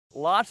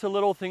lots of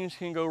little things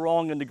can go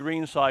wrong in the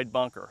greenside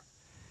bunker.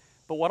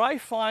 But what I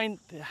find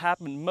to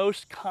happen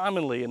most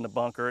commonly in the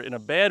bunker in a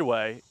bad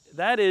way,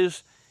 that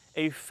is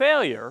a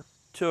failure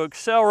to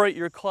accelerate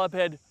your club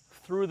head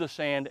through the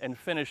sand and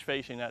finish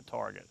facing that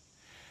target.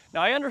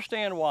 Now I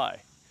understand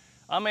why.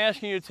 I'm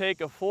asking you to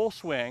take a full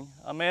swing.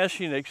 I'm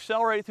asking you to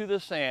accelerate through the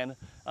sand.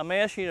 I'm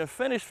asking you to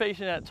finish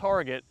facing that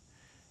target,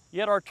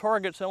 yet our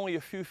target's only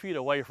a few feet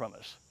away from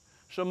us.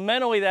 So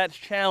mentally that's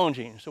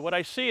challenging. So what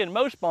I see in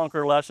most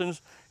bunker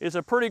lessons is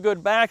a pretty good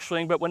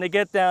backswing, but when they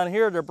get down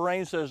here, their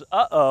brain says,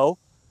 uh-oh,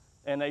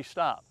 and they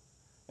stop.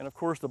 And of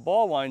course the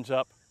ball winds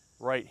up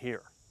right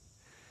here.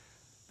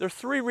 There's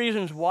 3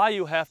 reasons why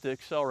you have to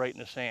accelerate in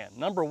the sand.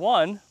 Number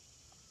 1,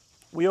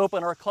 we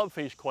open our club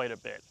face quite a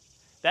bit.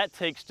 That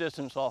takes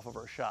distance off of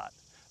our shot.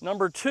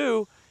 Number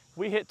 2,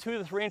 we hit 2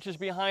 to 3 inches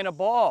behind a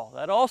ball.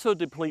 That also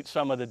depletes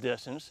some of the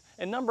distance.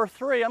 And number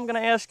 3, I'm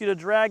gonna ask you to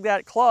drag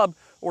that club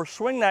or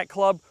swing that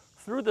club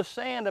through the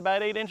sand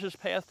about 8 inches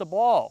past the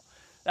ball.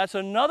 That's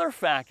another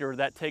factor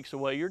that takes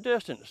away your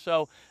distance.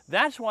 So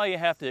that's why you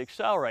have to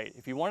accelerate.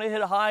 If you want to hit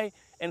a high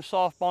and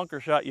soft bunker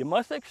shot, you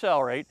must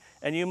accelerate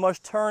and you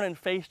must turn and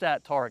face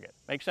that target.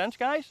 Make sense,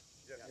 guys?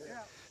 Yeah.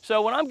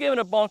 So when I'm giving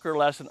a bunker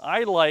lesson,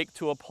 I like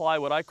to apply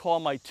what I call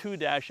my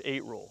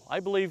 2-8 rule.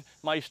 I believe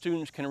my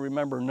students can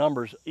remember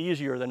numbers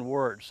easier than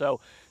words. So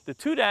the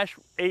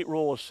 2-8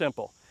 rule is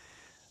simple.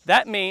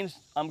 That means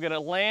I'm going to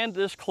land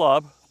this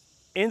club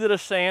into the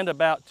sand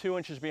about 2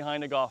 inches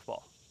behind the golf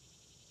ball.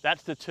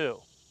 That's the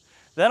 2.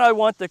 Then I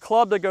want the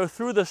club to go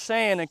through the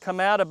sand and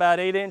come out about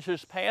 8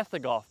 inches past the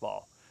golf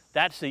ball.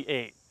 That's the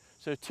 8.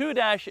 So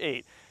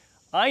 2-8.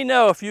 I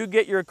know if you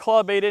get your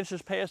club 8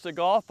 inches past the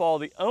golf ball,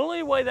 the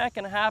only way that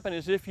can happen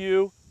is if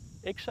you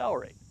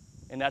accelerate.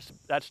 And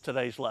that's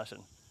today's lesson.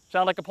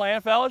 Sound like a plan,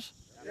 fellas?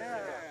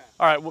 Yeah.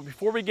 All right, well,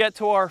 before we get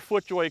to our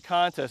FootJoy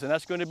contest, and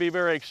that's going to be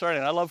very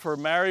exciting, I'd love for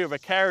Mario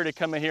Vaccari to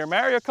come in here.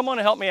 Mario, come on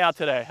and help me out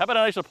today. How about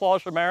a nice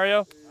applause for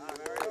Mario?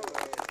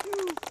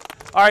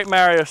 All right,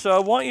 Mario, so I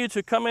want you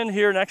to come in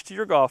here next to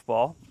your golf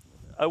ball.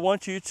 I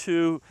want you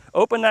to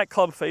open that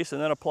club face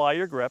and then apply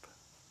your grip.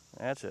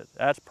 That's it.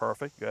 That's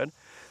perfect. Good.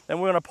 Then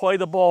we're going to play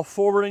the ball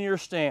forward in your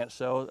stance.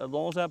 So as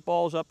long as that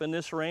ball's up in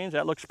this range,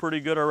 that looks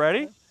pretty good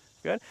already.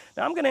 Good.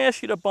 Now I'm going to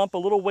ask you to bump a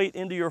little weight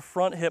into your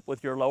front hip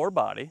with your lower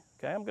body.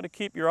 Okay. I'm going to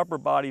keep your upper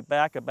body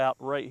back about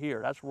right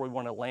here. That's where we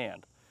want to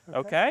land.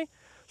 Okay.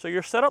 So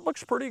your setup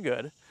looks pretty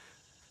good.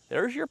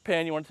 There's your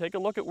pin. You want to take a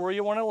look at where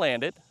you want to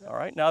land it. All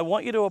right. Now I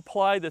want you to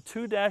apply the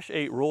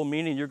 2-8 rule,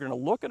 meaning you're going to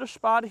look at a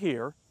spot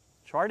here,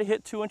 try to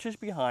hit 2 inches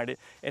behind it,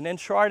 and then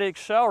try to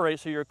accelerate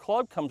so your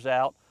club comes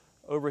out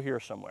over here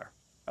somewhere.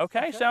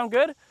 Okay, sound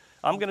good?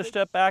 I'm going to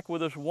step back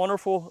with this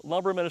wonderful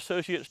Lumberman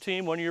Associates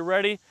team. When you're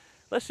ready,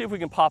 let's see if we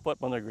can pop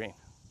up on the green.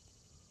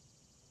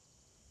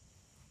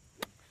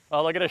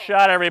 Oh, look at the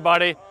shot,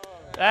 everybody.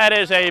 That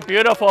is a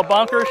beautiful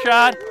bunker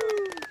shot.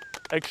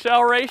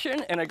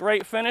 Acceleration and a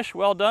great finish.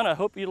 Well done. I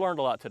hope you learned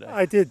a lot today.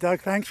 I did,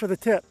 Doug. Thanks for the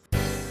tip.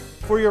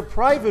 For your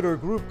private or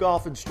group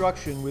golf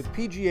instruction with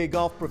PGA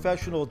golf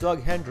professional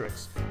Doug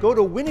Hendricks, go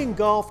to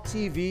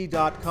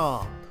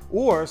winninggolftv.com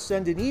or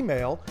send an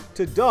email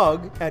to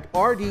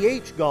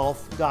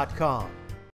doug@rdhgolf.com.